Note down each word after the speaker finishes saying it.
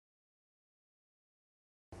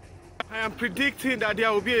I am predicting that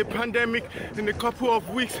there will be a pandemic in a couple of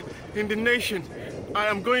weeks in the nation. I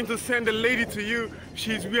am going to send a lady to you.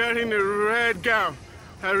 She's wearing a red gown.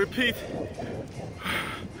 I repeat,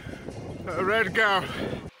 a red gown.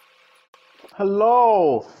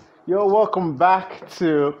 Hello, you're welcome back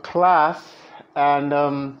to class, and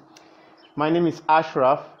my name is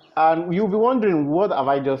Ashraf, and you'll be wondering, what have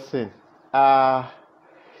I just seen?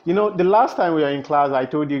 The last time we were in class, I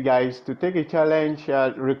told you guys to take a challenge,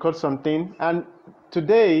 record something, and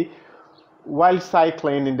today, while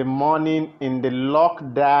cycling in the morning in the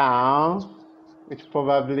lockdown, which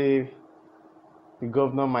probably the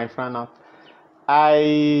governor might find out,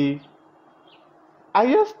 I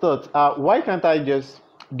just thought, why can't I just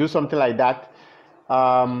do something like that?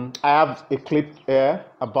 I have a clip here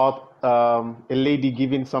about a lady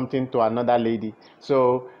giving something to another lady.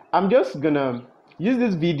 So I'm just gonna use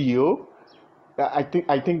this video. I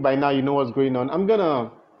think by now you know what's going on. I'm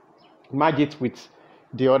gonna merge it with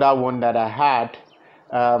the other one that I had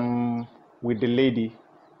with the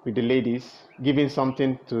ladies giving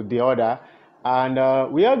something to the other,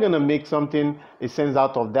 and we are gonna make something a sense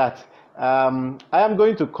out of that. I am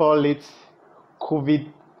going to call it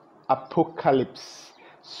COVID Apocalypse.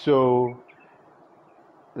 So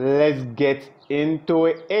let's get into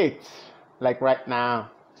it, like right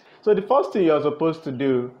now. So the first thing you're supposed to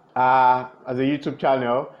do as a YouTube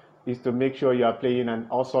channel is to make sure you are playing an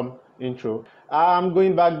awesome intro. I'm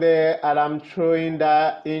going back there and I'm throwing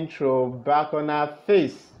that intro back on our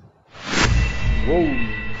face. Whoa,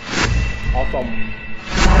 awesome.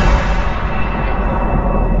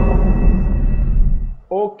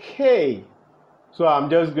 Okay, so I'm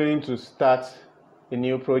just going to start a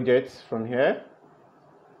new project from here.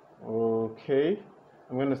 Okay,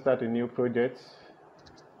 I'm going to start a new project.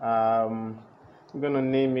 I'm going to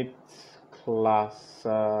name it class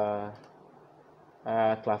 4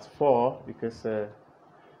 because this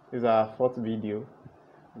is our fourth video.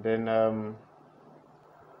 Then and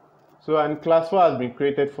class 4 has been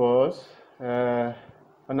created for us.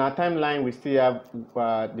 On our timeline, we still have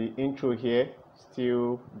the intro here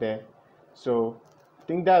still there. So I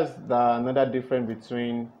think that's another difference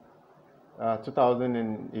between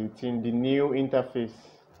 2018, the new interface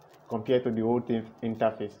compared to the old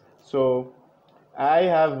interface. So I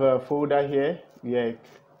have a folder here where I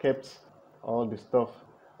kept all the stuff.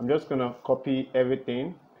 I'm just gonna copy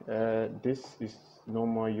everything. This is no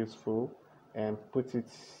more useful, and put it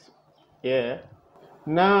here.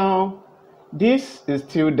 Now this is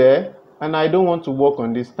still there, and I don't want to work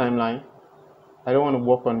on this timeline.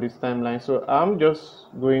 So I'm just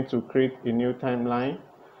going to create a new timeline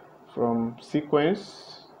from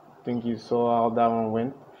sequence. I think you saw how that one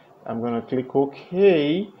went. I'm going to click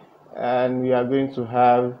OK, and we are going to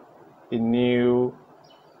have a new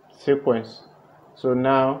sequence. So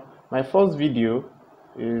now my first video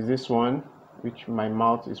is this one, which my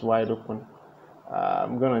mouth is wide open.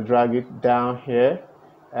 I'm going to drag it down here,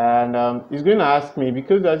 and it's going to ask me,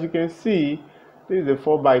 because as you can see, this is a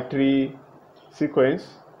 4:3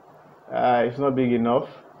 sequence. It's not big enough,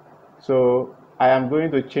 so I am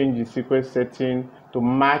going to change the sequence setting to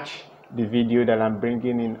match the video that I'm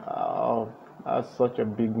bringing in. Oh, that's such a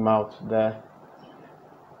big mouth there.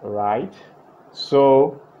 Right,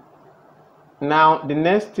 so now the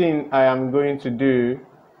next thing I am going to do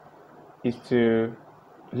is to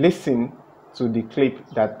listen to the clip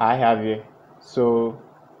that I have here. So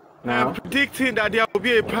now I am predicting that there will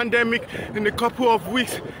be a pandemic in a couple of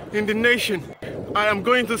weeks in the nation. I am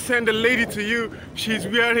going to send a lady to you. She's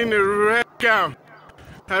wearing a red gown.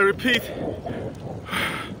 I repeat,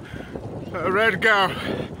 a red gown.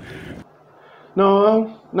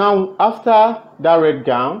 Now after that red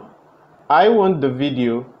gown, I want the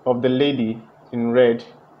video of the lady in red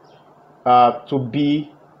to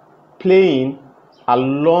be playing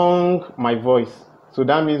along my voice. So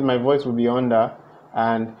that means my voice will be under,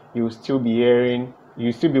 and you will still be hearing, you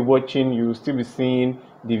will still be watching, you will still be seeing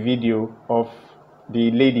the video of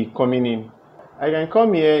the lady coming in. I can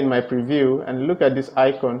come here in my preview and look at this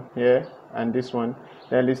icon here and this one.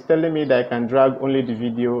 Then it's telling me that I can drag only the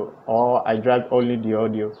video, or I drag only the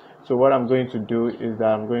audio. So what I'm going to do is that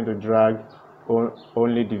I'm going to drag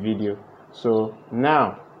only the video. So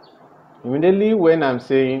now, immediately when I'm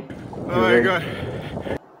saying, oh my God,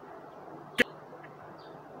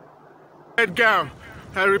 red gown.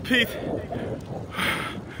 I repeat,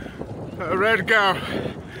 a red gown.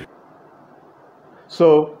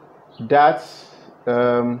 So that's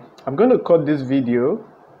I'm going to cut this video.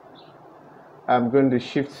 I'm going to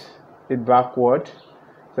shift it backward,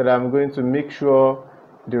 so that I'm going to make sure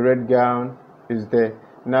the red gown is there.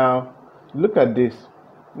 Now look at this.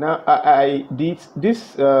 Now this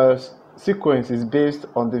sequence is based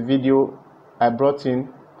on the video I brought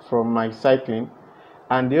in from my cycling,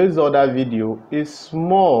 and this other video is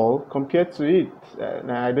small compared to it.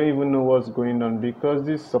 I don't even know what's going on, because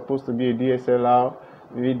this is supposed to be a DSLR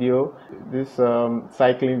video. This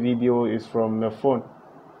cycling video is from a phone,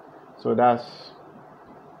 so that's,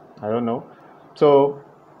 I don't know. So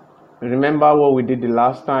remember what we did the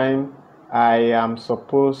last time. I am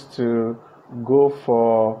supposed to go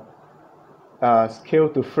for scale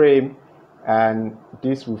to frame, and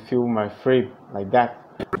this will fill my frame like that.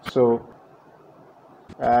 So,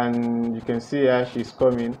 and you can see her, she's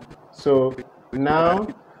coming. So now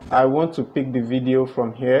I want to pick the video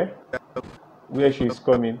from here where she's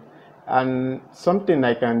coming, and something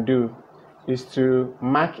I can do is to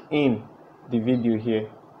mark in the video here.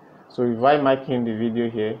 So if I mark in the video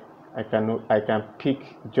here, I can pick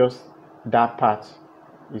just that part,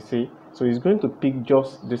 you see. So it's going to pick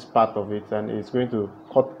just this part of it, and it's going to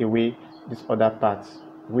cut away this other part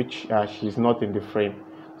which she's not in the frame.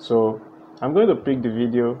 So I'm going to pick the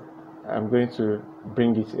video, I'm going to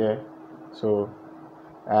bring it here. So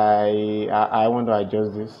I want to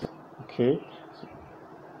adjust this. Okay,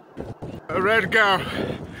 A red gown.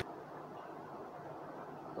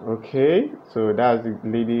 Okay, so that's the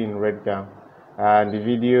lady in red gown, and the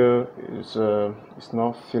video is it's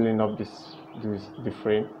not filling up the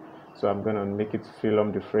frame, so I'm gonna make it fill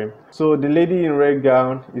up the frame. So the lady in red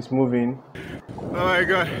gown is moving. Oh my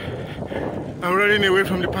God, I'm running away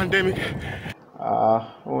from the pandemic.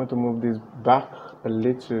 I want to move this back a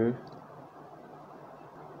little,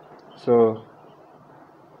 so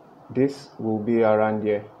this will be around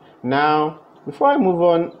here. Now before I move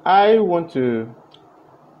on, I want to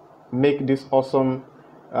make this awesome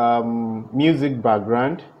music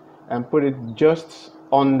background and put it just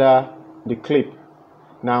under the clip.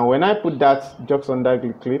 Now when I put that just under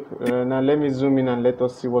the clip, now let me zoom in and let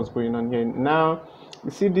us see what's going on here. Now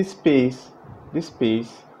you see this space,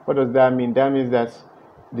 what does that mean? That means that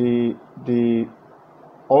the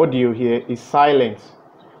audio here is silent,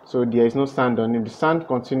 so there is no sound on it. The sound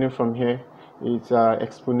continues from here, it's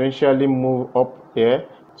exponentially move up here.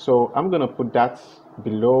 So I'm gonna put that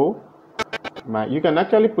below. You can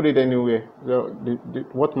actually put it anywhere. So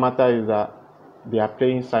what matters is that they are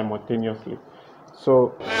playing simultaneously.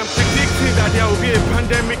 So I am predicting that there will be a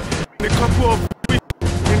pandemic in a couple of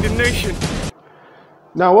weeks in the nation.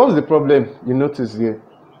 now what's the problem? You notice here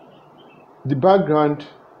the background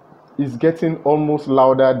is getting almost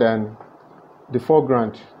louder than the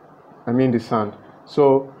foreground, I mean the sound.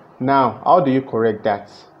 So now how do you correct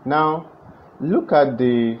that? Now look at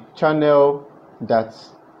the channel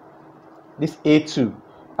that's this A2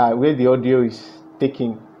 where the audio is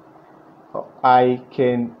taking. I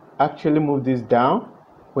can actually move this down.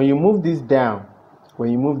 When you move this down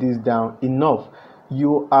enough,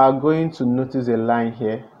 you are going to notice a line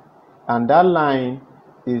here, and that line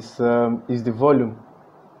is the volume.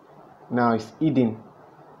 Now it's hidden.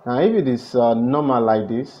 Now if it is normal like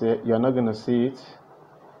this, you're not going to see it,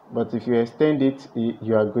 but if you extend it,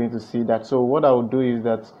 you are going to see that. So what I will do is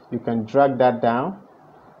that you can drag that down.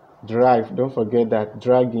 Don't forget that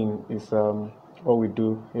dragging is what we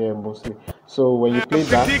do here mostly. So when you play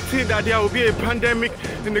back, predicting that there will be a pandemic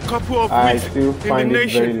in a couple of I weeks still in the find it very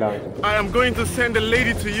nation. loud. I am going to send a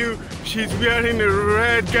lady to you. She's wearing a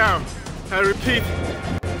red gown. I repeat,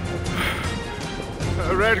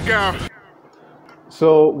 a red gown.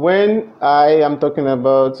 So when I am talking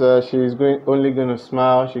about she's only going to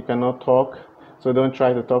smile, she cannot talk, so don't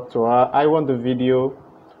try to talk to her. I want the video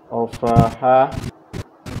of her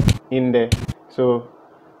in there. So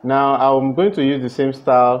now I'm going to use the same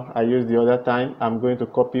style I used the other time. I'm going to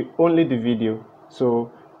copy only the video. So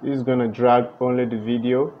this is going to drag only the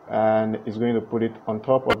video, and it's going to put it on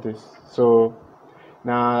top of this. So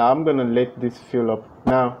now I'm going to let this fill up.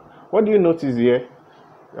 Now what do you notice here?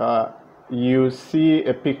 You see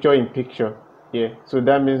a picture in picture here. So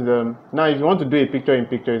that means now if you want to do a picture in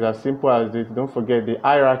picture, it's as simple as this. Don't forget the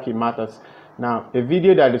hierarchy matters. Now a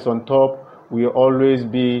video that is on top will always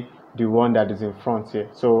be the one that is in front here.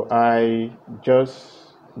 So I'm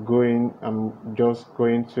just going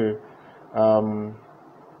to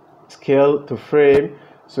scale to frame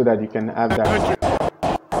so that you can have that.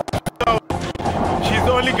 She's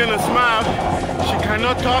only gonna smile. She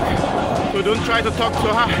cannot talk, so don't try to talk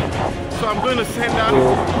to her. So I'm going to send her. So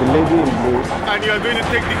the lady in blue, And you are going to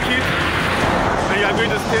take the kid, and you are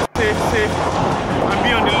going to stay safe and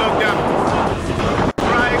be on the lockdown.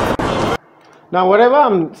 Right? now whatever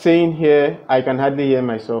I'm saying here, I can hardly hear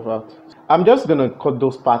myself out. I'm just gonna cut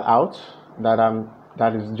those parts out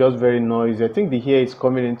that is just very noisy. I think the hair is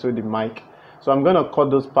coming into the mic, so I'm gonna cut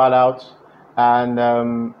those parts out,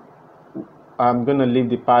 and I'm gonna leave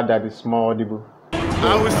the part that is more audible.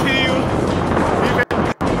 I will see you.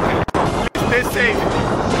 Please stay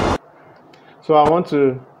safe. So I want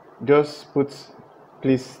to just put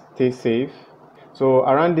please stay safe. So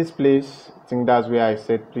around this place, I think that's where I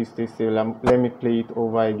said please stay safe. Let me play it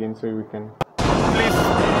over again so we can. Please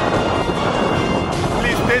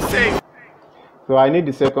stay safe. So I need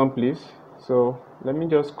the second please. So let me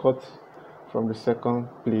just cut from the second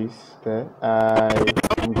please there.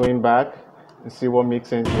 I'm going back and see what makes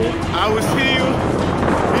sense there. I will see you.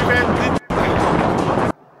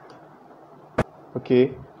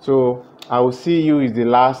 Okay, so I will see you is the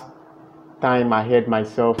last time I heard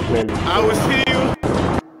myself clearly. I will see you.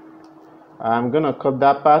 I'm gonna cut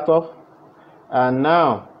that part off, and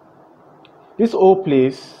now this whole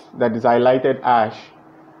place that is highlighted ash,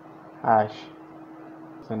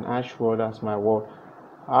 it's an ash word, that's my word.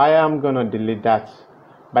 I am gonna delete that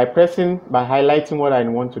by highlighting what I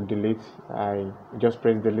want to delete. I just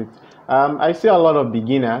press delete. I see a lot of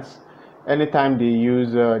beginners, anytime they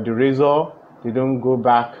use the razor, they don't go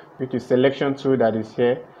back with the selection tool that is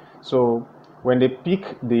here. So when they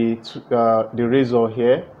pick the razor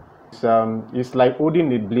here, it's like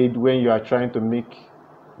holding a blade when you are trying to make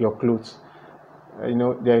your clothes. You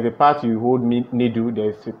know, there's a part you hold needle,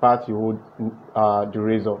 there's a part you hold the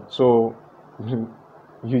razor. So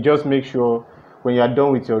you just make sure when you are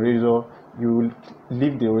done with your razor, you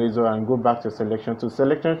leave the razor and go back to selection tool.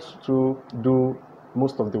 Selection to do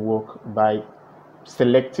most of the work by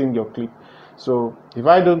selecting your clip. So if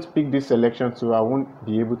I don't pick this selection tool, I won't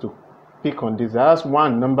be able to pick on this. That's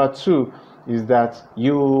one. Number two is that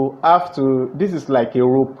you have to, this is like a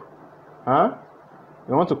rope, huh?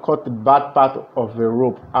 You want to cut the bad part of the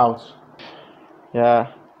rope out. Yeah,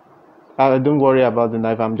 don't worry about the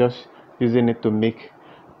knife. I'm just using it to make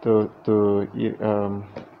I'm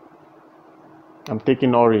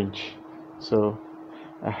taking orange. So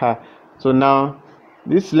so now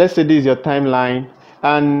this, let's say this is your timeline,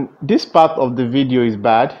 and this part of the video is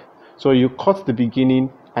bad, so you cut the beginning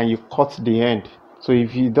and you cut the end. So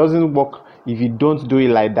if it doesn't work, if you don't do it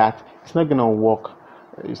like that, it's not gonna work.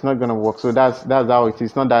 It's not gonna work. So that's how it is.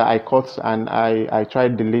 It's not that I cut and I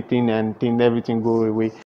tried deleting and everything go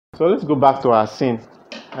away. So let's go back to our scene.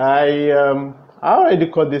 I already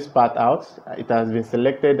cut this part out. It has been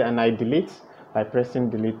selected, and I delete by pressing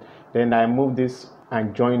delete. Then I move this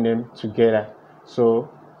and join them together. So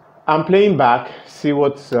I'm playing back, see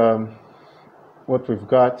what we've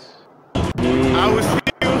got. I will see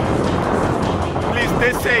you. Please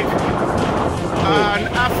stay safe. And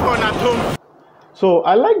have fun at home. So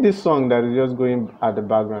I like this song that is just going at the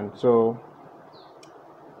background. So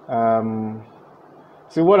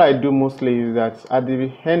see, what I do mostly is that at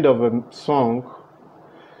the end of a song,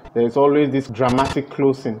 there's always this dramatic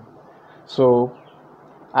closing. So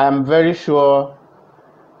I am very sure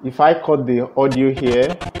if I cut the audio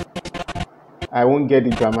here, I won't get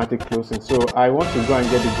the dramatic closing. So I want to go and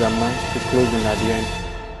get the dramatic closing at the end.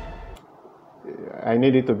 I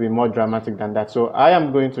need it to be more dramatic than that. So I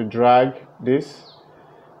am going to drag this.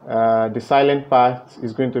 The silent part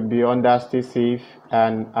is going to be under stay safe,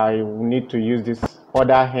 and I need to use this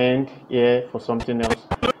other hand here for something else.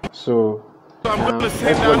 So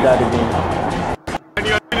let's go that again. And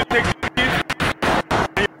you're going to take it,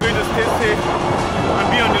 and you're going to stay safe and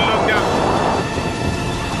be on the lockdown.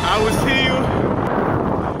 I will see you.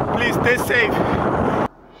 Please stay safe.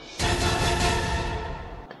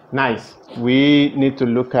 Nice. We need to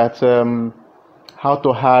look at how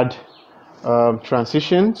to add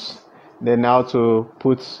transitions, then how to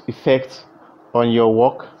put effects on your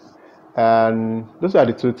work, and those are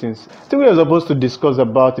the two things. I think we were supposed to discuss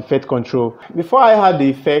about effect control. Before I add the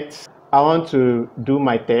effects, I want to do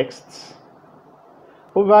my text.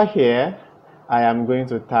 Over here, I am going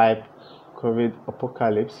to type COVID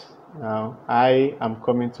apocalypse. Now I am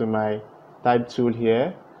coming to my type tool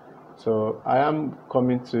here. So I am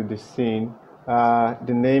coming to the scene.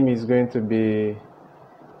 The name is going to be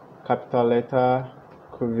capital letter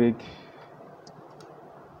COVID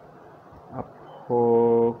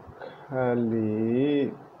apocalypse.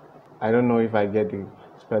 I don't know if I get the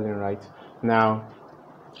spelling right. Now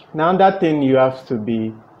that thing you have to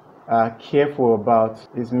be careful about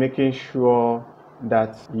is making sure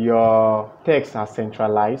that your texts are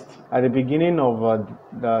centralized. At the beginning of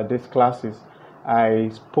these classes, I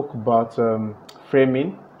spoke about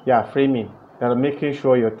framing. Yeah, framing. That making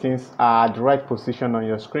sure your things are at the right position on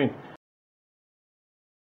your screen.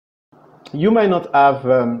 You might not have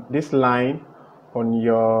this line on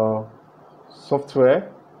your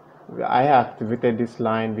software. I activated this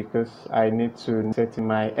line because I need to set in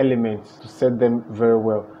my elements to set them very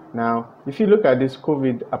well. Now, if you look at this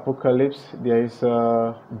COVID apocalypse, there is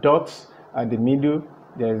dots at the middle,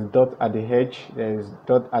 there is dot at the edge, there is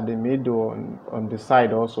dot at the middle on the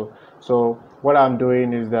side also. So what I'm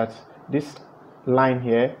doing is that this line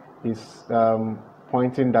here is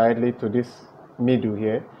pointing directly to this middle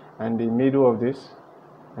here, and the middle of this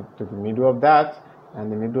to the middle of that,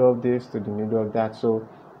 and the middle of this to the middle of that. So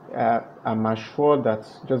I'm assured that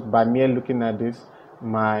just by mere looking at this,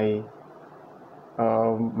 my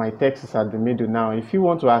text is at the middle. Now if you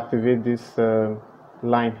want to activate this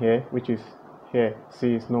line here, which is here,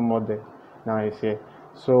 see it's no more there, now it's here.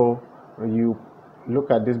 So you look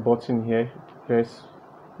at this button here, press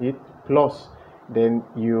it plus, then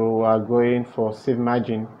you are going for save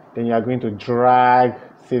margin, then you are going to drag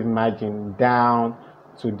save margin down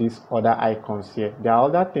to these other icons here. There are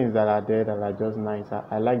other things that are there that are just nice.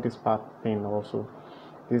 I like this part thing also.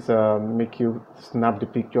 This make you snap the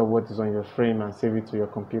picture of what is on your frame and save it to your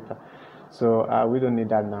computer. So we don't need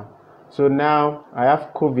that now. So now I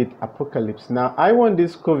have COVID apocalypse. Now I want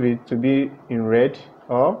this COVID to be in red,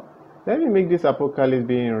 or let me make this apocalypse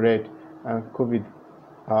be in red and COVID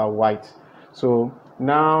white. So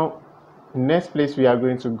now next place we are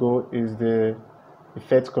going to go is the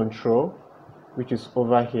effect control, which is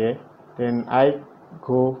over here. Then I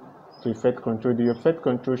go to effect control. The effect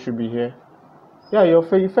control should be here. Yeah, your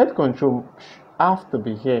effect control have to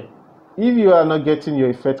be here. If you are not getting your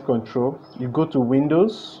effect control, you go to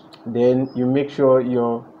Windows, then you make sure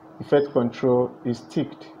your effect control is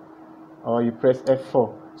ticked, or you press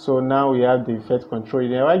F4. So now we have the effect control.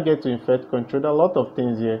 When I get to effect control, there are a lot of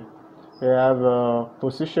things here. We have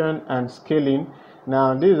position and scaling.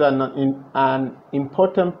 Now these are not an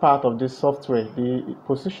important part of this software. The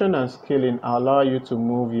position and scaling allow you to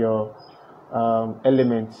move your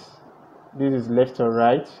elements. This is left or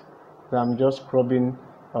right. So I'm just scrubbing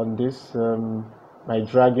on this by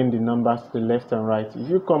dragging the numbers to the left and right. If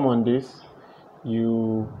you come on this,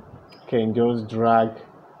 you can just drag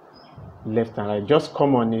left and right. Just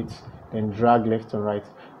come on it and drag left and right,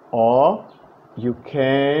 or you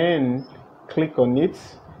can click on it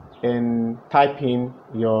and type in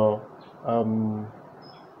your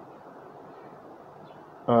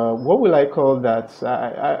what will I call that?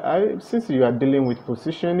 Since you are dealing with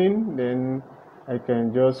positioning, then I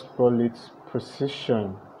can just call it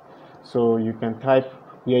position. So you can type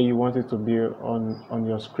where you want it to be on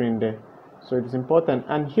your screen there. So it's important.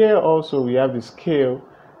 And here also we have the scale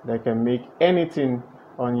that can make anything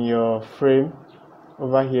on your frame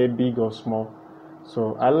over here big or small.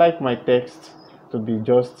 So I like my text to be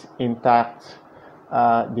just intact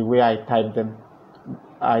the way I type them.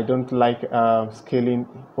 I don't like scaling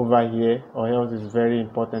over here, or else it's very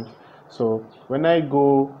important. So when I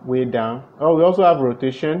go way down, oh, we also have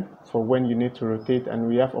rotation for when you need to rotate, and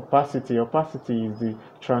we have opacity. Opacity is the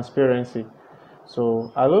transparency.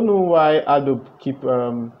 So I don't know why Adobe keep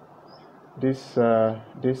this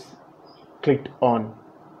clicked on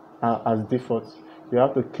as default. You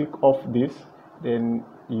have to click off this, then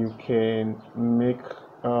you can make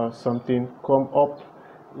something come up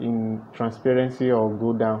in transparency or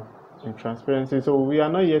go down in transparency. So we are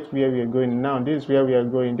not yet where we are going now. This is where we are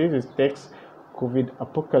going. This is text COVID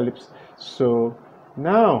apocalypse. So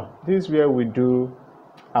now this is where we do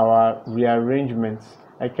our rearrangements.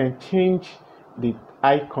 I can change the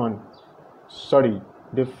icon, sorry,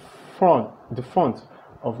 the font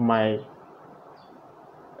of my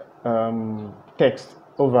text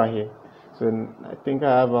over here. So I think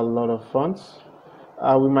I have a lot of fonts.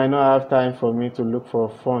 We might not have time for me to look for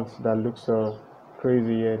fonts that look so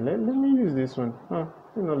crazy here. Let me use this one. Oh,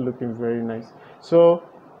 it's not looking very nice. So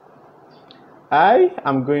I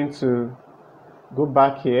am going to go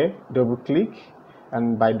back here, double click,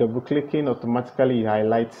 and by double clicking automatically it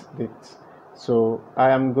highlights it. So I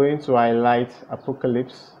am going to highlight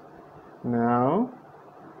Apocalypse. Now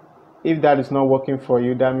if that is not working for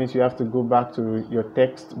you, that means you have to go back to your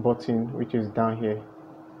text button, which is down here,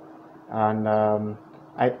 and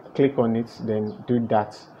I click on it, then do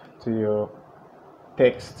that to your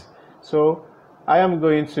text. So I am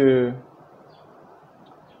going to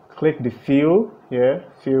click the fill here.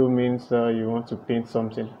 Fill means you want to paint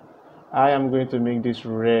something. I am going to make this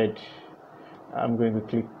red. I'm going to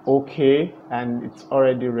click OK, and it's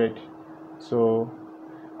already red. So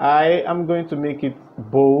I am going to make it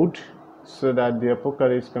bold so that the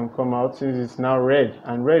apocalypse can come out. Since it's now red,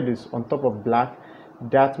 and red is on top of black,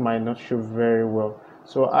 that might not show very well.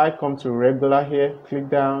 So I come to regular here, click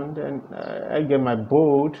down, then I get my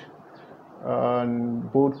bold,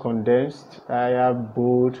 bold condensed. I have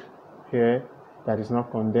bold here that is not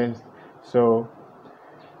condensed. So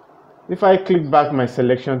if I click back my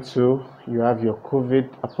selection tool, you have your COVID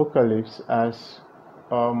apocalypse as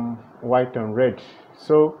white and red.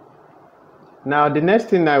 So now the next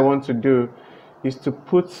thing I want to do is to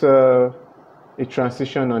put a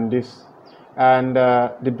transition on this, and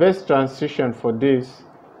the best transition for this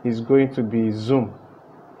is going to be zoom.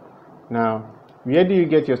 Now, where do you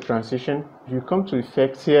get your transition? If you come to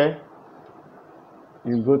effects here,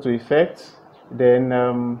 you go to effects,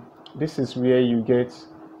 then this is where you get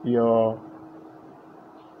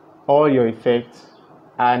all your effects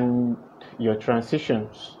and your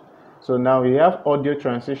transitions. So now we have audio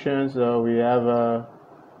transitions. We have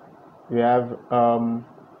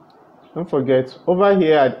don't forget over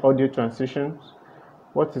here at audio transitions,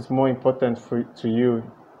 what is more important to you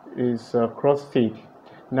is crossfade.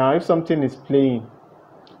 Now if something is playing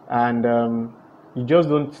and you just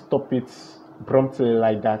don't stop it promptly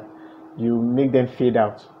like that, you make them fade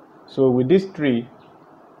out. So with these three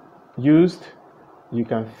used, you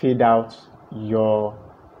can fade out your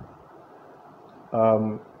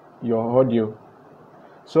audio.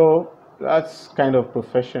 So that's kind of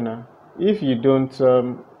professional. If you don't,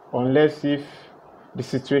 unless if the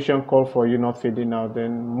situation call for you not fading out,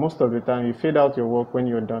 then most of the time you fade out your work when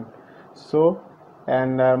you're done. So,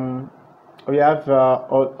 and we have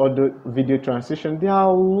audio video transition. There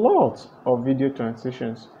are lots of video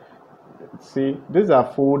transitions. See, these are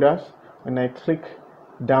folders. When I click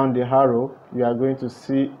down the arrow, you are going to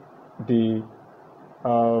see the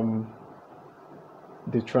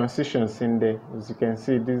transitions in there. As you can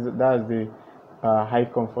see, that's the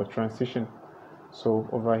icon for transition. So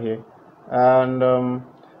over here, and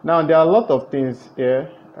now there are a lot of things here.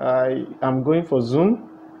 I'm going for zoom.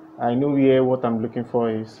 I know here what I'm looking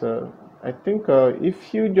for is I think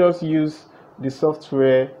if you just use the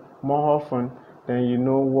software more often, then you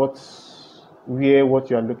know what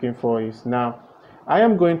you are looking for is. Now I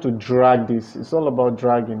am going to drag this. It's all about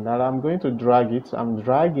dragging. That I'm going to drag it. I'm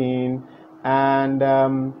dragging, and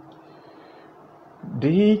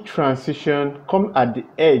the transition come at the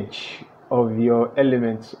edge of your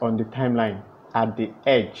elements on the timeline, at the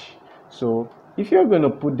edge. So if you're going to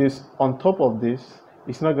put this on top of this,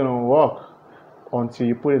 it's not going to work until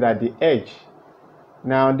you put it at the edge.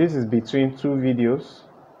 Now this is between two videos.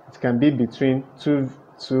 It can be between two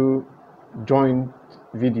joined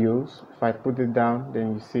videos. If I put it down,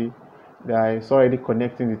 then you see that it's already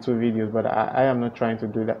connecting the two videos, but I am not trying to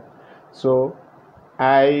do that. So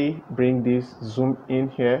I bring this zoom in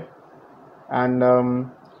here, and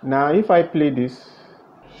now if I play this,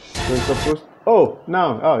 so it's supposed,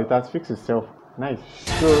 it has fixed itself. Nice.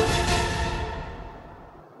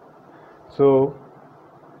 So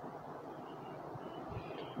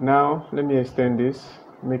now let me extend this,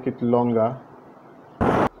 make it longer.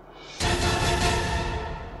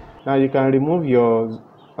 Now you can remove your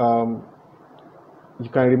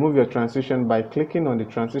transition by clicking on the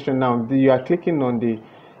transition. Now you are clicking on the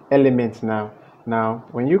element now. Now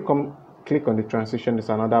when you click on the transition, it's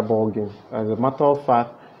another ball game. As a matter of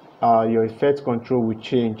fact, your effect control will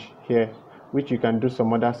change here, which you can do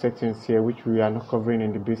some other settings here, which we are not covering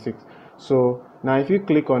in the basics. So now if you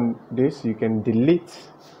click on this, you can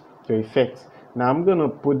delete your effect. Now I'm gonna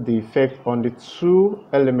put the effect on the two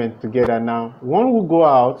elements together. Now one will go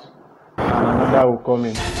out and another will come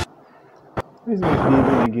in. What is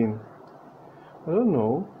misbehaving again? I don't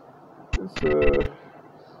know.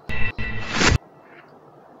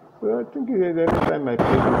 Well, I think every time I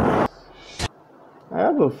play this, I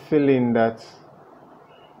have a feeling that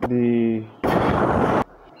the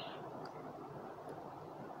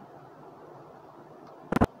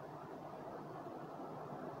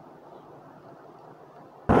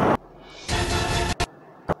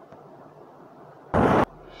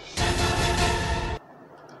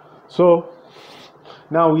so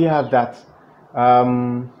now we have that.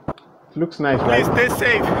 Looks nice, right? Please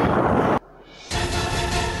stay safe.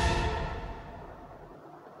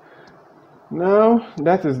 Now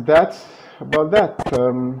that is that about that.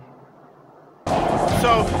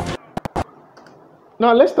 So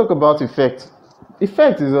now let's talk about effect.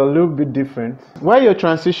 Effect is a little bit different. While your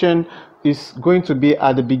transition is going to be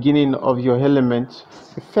at the beginning of your element,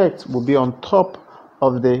 effect will be on top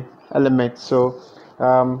of the element. So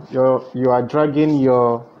you are dragging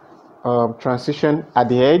your transition at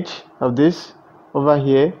the edge of this over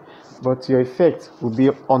here, but your effect will be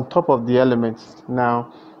on top of the element.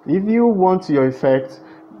 Now if you want your effect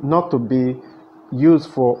not to be used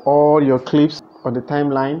for all your clips on the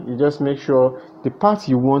timeline, you just make sure the parts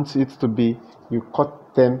you want it to be, you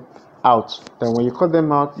cut them out. Then when you cut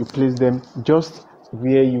them out, you place them just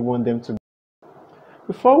where you want them to be.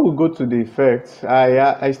 Before we go to the effects,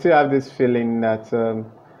 I still have this feeling that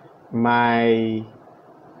my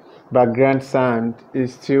background sound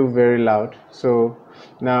is still very loud. So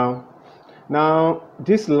now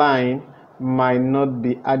this line might not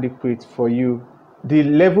be adequate for you. The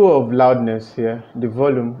level of loudness here, the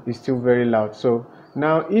volume is still very loud. So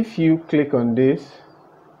now if you click on this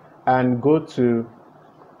and go to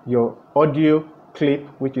your audio clip,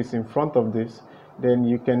 which is in front of this, then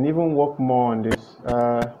you can even work more on this.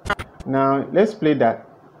 Now let's play that.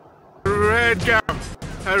 Red gown.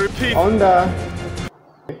 I repeat. Under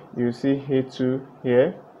you see A2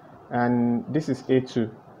 here, and this is A2.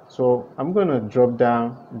 So I'm gonna drop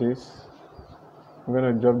down this. I'm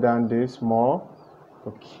gonna drop down this more.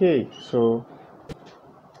 Okay, so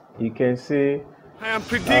you can see I am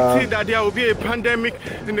predicting that there will be a pandemic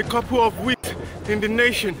in a couple of weeks in the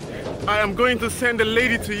nation. I am going to send a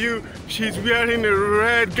lady to you. She's wearing a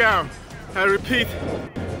red gown. I repeat,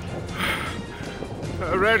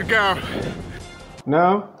 a red gown.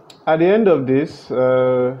 Now, at the end of this,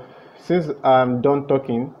 since I'm done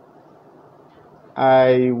talking,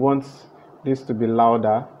 I want this to be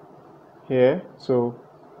louder here. So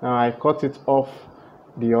now I cut it off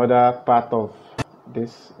the other part of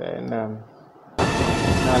this, and now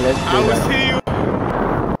let's play I will that. see you.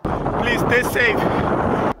 Please stay safe.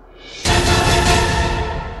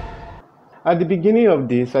 At the beginning of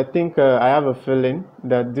this, I think I have a feeling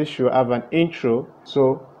that this should have an intro.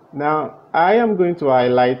 So now I am going to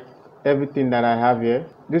highlight everything that I have here.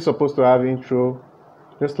 This is supposed to have intro,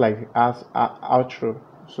 just like as outro.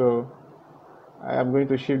 So I am going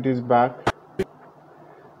to shift this back.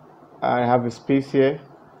 I have a space here.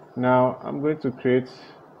 Now I'm going to create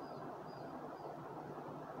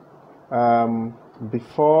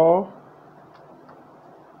before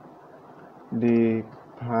the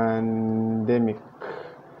pandemic.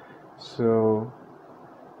 So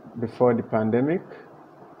before the pandemic,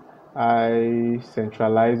 I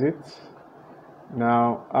centralize it.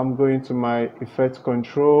 Now I'm going to my effect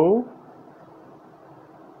control.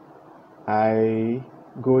 I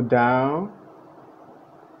go down,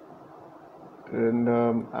 and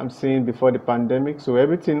I'm seeing before the pandemic. So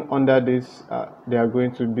everything under this, they are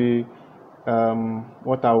going to be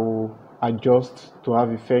what I will adjust to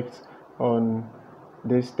have effect on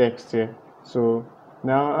this text here. So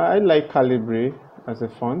now I like Calibri as a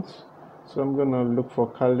font, so I'm gonna look for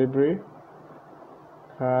Calibri.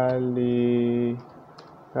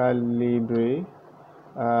 Calibri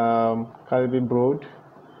Broad.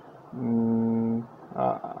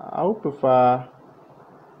 I would prefer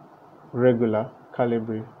regular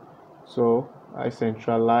Calibri. So I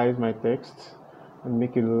centralize my text and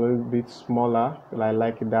make it a little bit smaller. I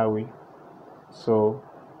like it that way. So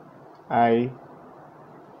I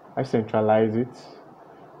centralize it.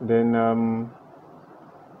 Then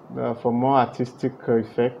for more artistic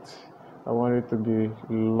effect, I want it to be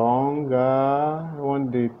longer. I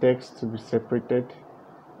want the text to be separated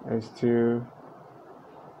and still,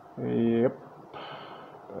 yep,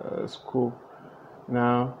 it's cool.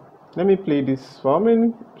 Now let me play this. For how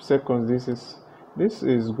many seconds this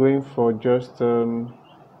is going for? Just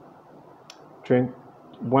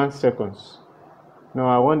 21 seconds. Now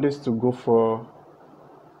I want this to go for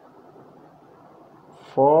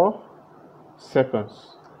 4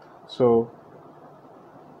 seconds. So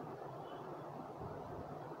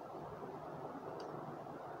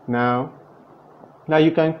now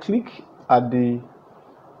you can click at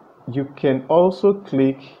you can also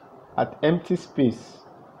click at empty space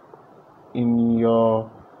in your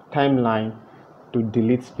timeline to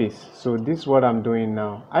delete space. So this is what I'm doing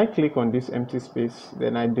now. I click on this empty space,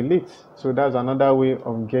 then I delete. So that's another way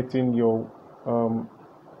of getting your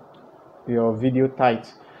video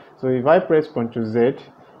tight. So if I press Ctrl Z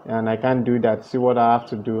and I can't do that, see what I have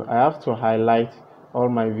to do. I have to highlight all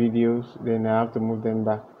my videos, then I have to move them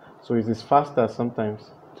back. So it is faster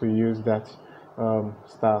sometimes to use that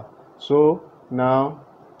style. So now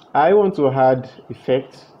I want to add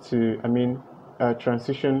effect to,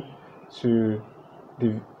 transition to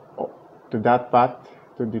that part,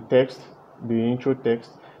 to the text, the intro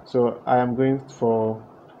text. So I am going for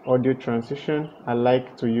audio transition. I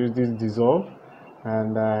like to use this dissolve,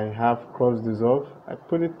 and I have cross dissolve. I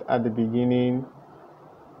put it at the beginning,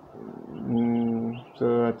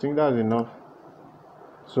 so I think that's enough.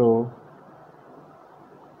 So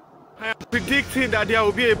I am predicting that there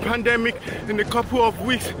will be a pandemic in a couple of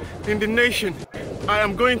weeks in the nation. I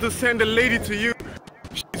am going to send a lady to you.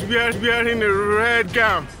 She's wearing a red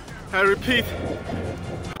gown. I repeat,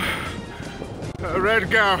 a red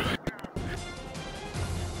gown.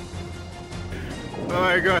 Oh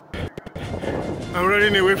my God. I'm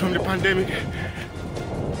running away from the pandemic.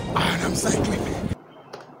 And I'm cycling.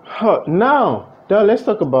 now let's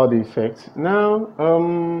talk about the effects. Now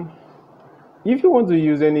if you want to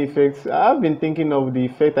use any effects, I've been thinking of the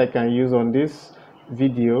effect I can use on this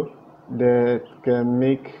video that can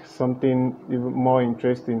make something even more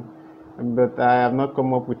interesting, but I have not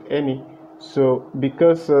come up with any. So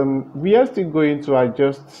because we are still going to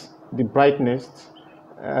adjust the brightness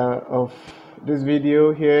of this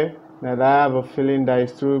video here, that I have a feeling that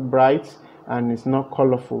it's too bright and it's not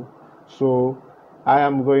colorful, so I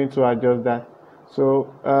am going to adjust that.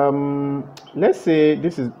 So let's say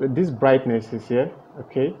this brightness is here.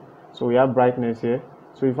 Okay, so we have brightness here.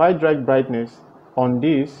 So if I drag brightness on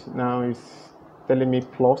this, now it's telling me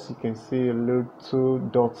plus. You can see a little two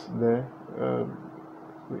dots there.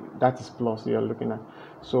 That is plus you're looking at.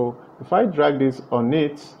 So if I drag this on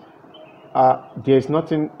it, there's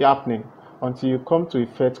nothing happening until you come to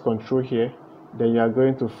effect control here. Then you are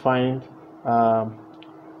going to find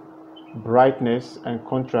brightness and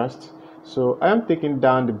contrast. So I am taking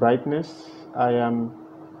down the brightness, I am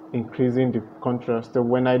increasing the contrast. So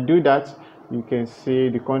when I do that, you can see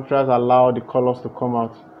the contrast allow the colors to come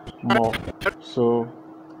out more. So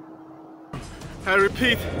I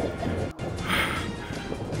repeat.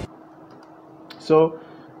 So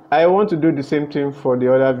I want to do the same thing for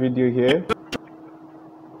the other video here.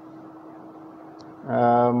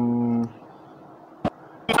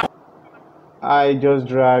 I just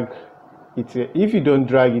drag it here. If you don't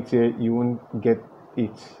drag it here, you won't get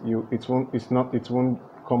it. It won't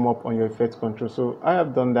come up on your effect control. So I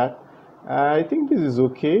have done that. I think this is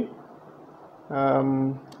okay.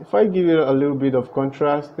 If I give it a little bit of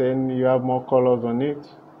contrast, then you have more colors on it.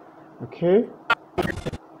 Okay.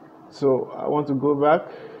 So I want to go back,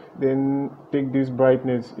 then take this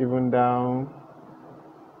brightness even down.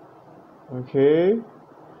 Okay.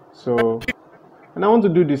 So, and I want to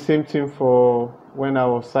do the same thing for when I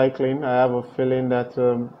was cycling. I have a feeling that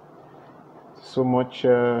so much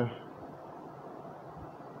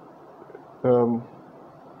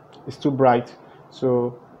it's too bright.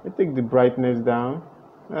 So I take the brightness down.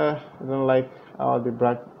 I don't like how the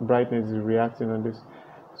brightness is reacting on this.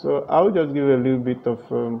 So I'll just give a little bit of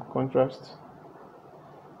contrast.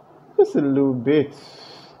 Just a little bit.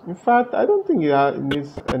 In fact, I don't think it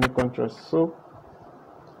needs any contrast. So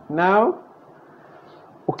now,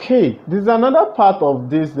 okay, there's another part of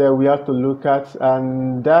this that we have to look at,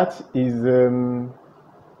 and that is the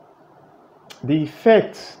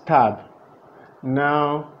effects tab.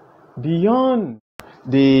 Now, beyond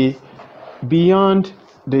the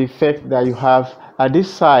effect that you have at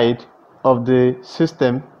this side of the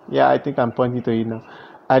system, yeah, I think I'm pointing to you now.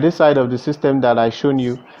 At this side of the system that I shown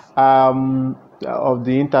you, of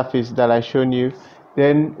the interface that I shown you,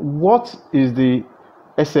 then what is the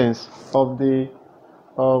essence of the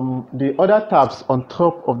other tabs on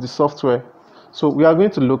top of the software? So we are going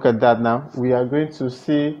to look at that now. We are going to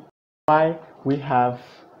see why we have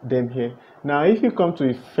them here. Now if you come to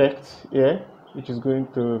effect here, which is going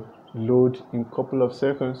to load in a couple of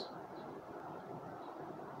seconds.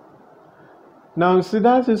 Now see,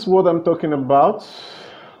 that is what I'm talking about.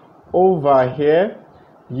 Over here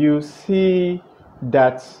you see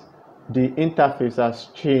that the interface has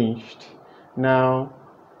changed. Now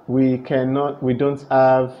we don't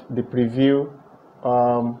have the preview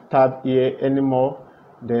tab here anymore.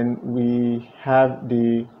 Then we have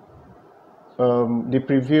the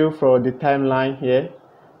preview for the timeline here.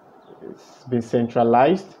 It's been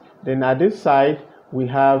centralized. Then at this side we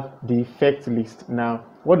have the effect list. Now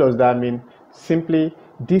what does that mean? Simply,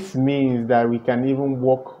 this means that we can even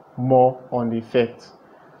work more on the effects.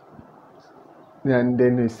 And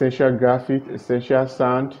then essential graphic, essential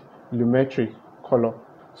sound, lumetric, color.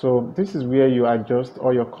 So this is where you adjust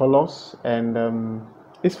all your colors, and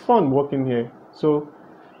it's fun working here. So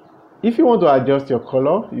if you want to adjust your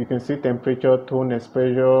color, you can see temperature, tone,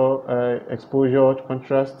 exposure,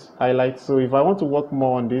 contrast, highlights. So if I want to work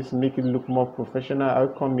more on this, make it look more professional, I'll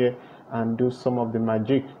come here and do some of the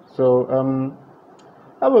magic. So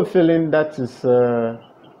I have a feeling that is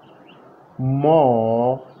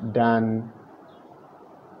more than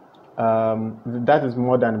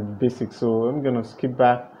basic. So I'm gonna skip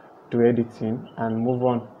back to editing and move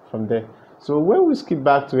on from there. So when we skip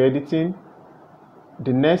back to editing,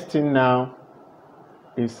 the next thing now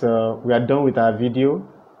is we are done with our video,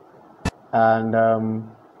 and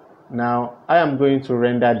now I am going to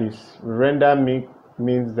render this. Render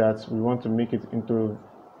means that we want to make it into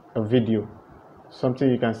a video, something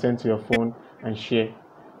you can send to your phone and share.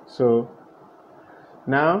 So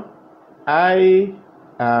now I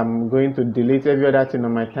am going to delete every other thing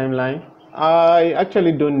on my timeline. I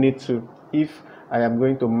actually don't need to if I am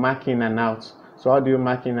going to mark in and out. So how do you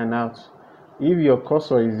mark in and out? If your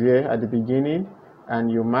cursor is here at the beginning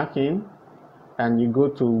and you mark in and you go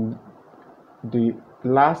to the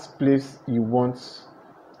last place you want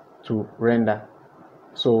to render.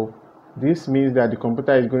 So this means that the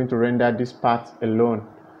computer is going to render this part alone.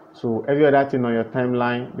 So every other thing on your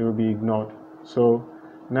timeline, they will be ignored. So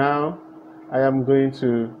now I am going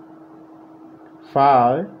to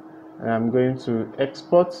File, and I'm going to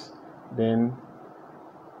Export, then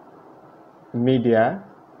Media.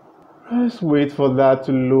 Let's wait for that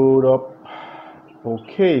to load up.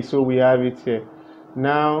 Okay, so we have it here.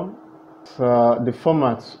 Now the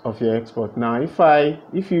format of your export. Now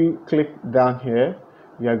if you click down here,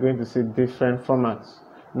 you are going to see different formats.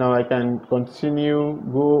 Now I can continue,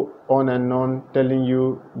 go on and on telling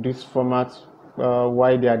you these formats,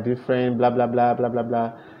 why they are different, blah blah blah blah blah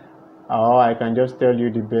blah, or I can just tell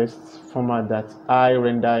you the best format that I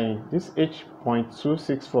render in. This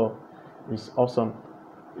H.264 is awesome.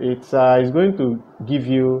 It's going to give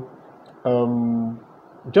you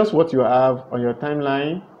just what you have on your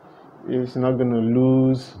timeline. It's not going to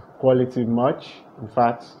lose quality much. In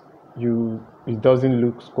fact, it doesn't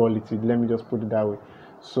lose quality, let me just put it that way.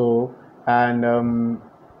 So, and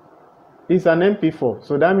it's an MP4,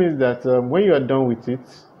 so that means that when you are done with it,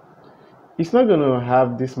 it's not going to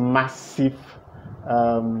have this massive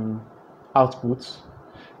output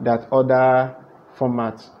that other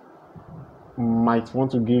formats might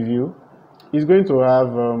want to give you. It's going to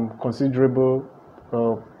have considerable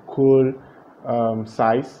cool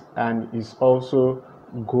size, and is also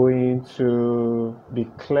going to be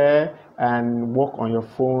clear and work on your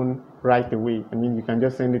phone right away. I mean, you can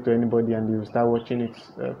just send it to anybody and you start watching it.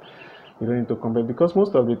 You don't need to compare, because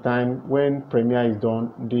most of the time when Premiere is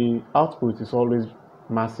done, the output is always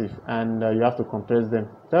massive, and you have to compress them.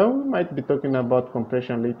 So we might be talking about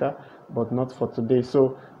compression later, but not for today.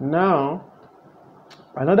 So now,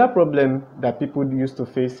 another problem that people used to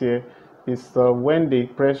face here is when they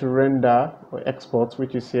press render or export,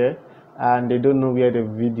 which is here, and they don't know where the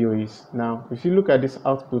video is. Now, if you look at this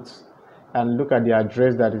output and look at the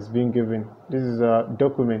address that is being given, this is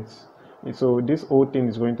documents. So this whole thing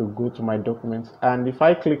is going to go to my documents, and if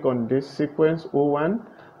I click on this sequence 01,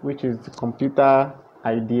 which is the computer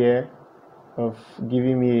idea of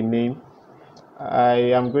giving me a name,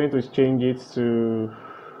 I am going to change it to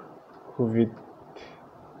COVID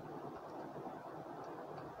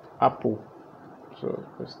Apple. So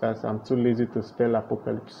that's, I'm too lazy to spell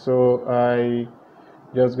apocalypse, so I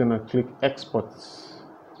just gonna click export,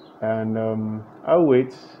 and I'll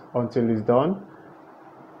wait until it's done.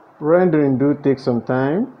 Rendering do take some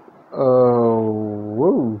time.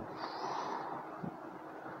 Whoa.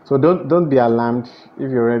 So don't be alarmed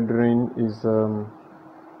if your rendering is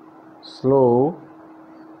slow.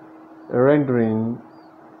 Rendering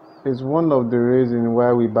is one of the reasons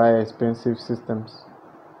why we buy expensive systems.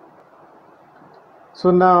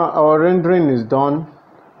 So now our rendering is done.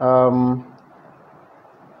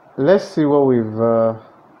 Let's see what we've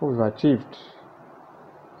achieved.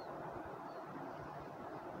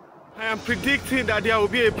 I am predicting that there will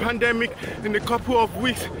be a pandemic in a couple of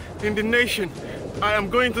weeks in the nation. I am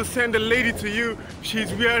going to send a lady to you.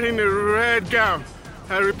 She's wearing a red gown.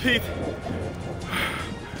 I repeat,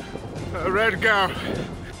 a red gown.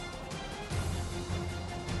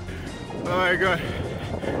 Oh my God.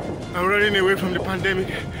 I'm running away from the pandemic.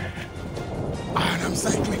 And I'm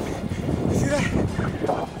cycling. You see that?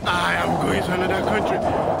 I am going to another country.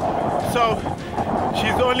 So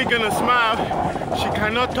she's only gonna smile. She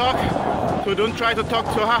cannot talk, so don't try to talk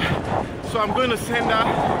to her. So I'm going to send her,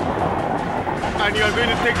 and you are going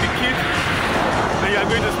to take the kids, and you are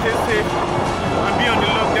going to stay safe and be on the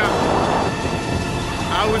lockdown.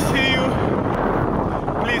 I will see you.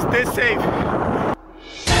 Please stay safe.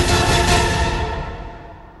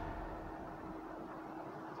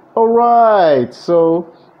 All right,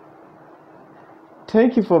 so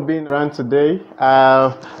thank you for being around today.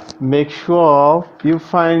 Make sure you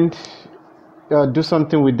do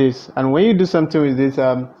something with this, and when you do something with this,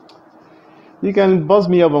 you can buzz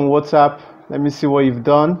me up on WhatsApp. Let me see what you've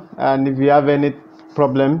done, and if you have any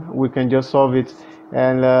problem, we can just solve it.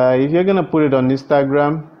 And if you're gonna put it on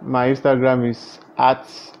Instagram, my Instagram is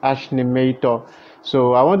 @ashnimator.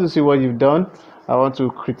 So I want to see what you've done. I want to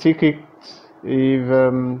critique it, if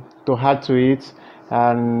to add to it,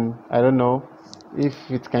 and I don't know if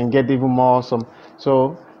it can get even more awesome.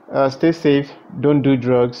 So stay safe, don't do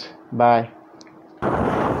drugs. Bye.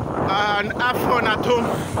 And have fun at home,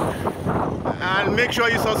 and make sure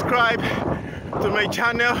you subscribe to my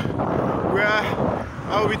channel, where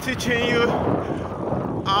I'll be teaching you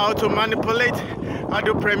how to manipulate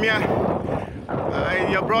Adobe Premiere.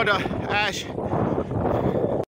 Your brother Ash.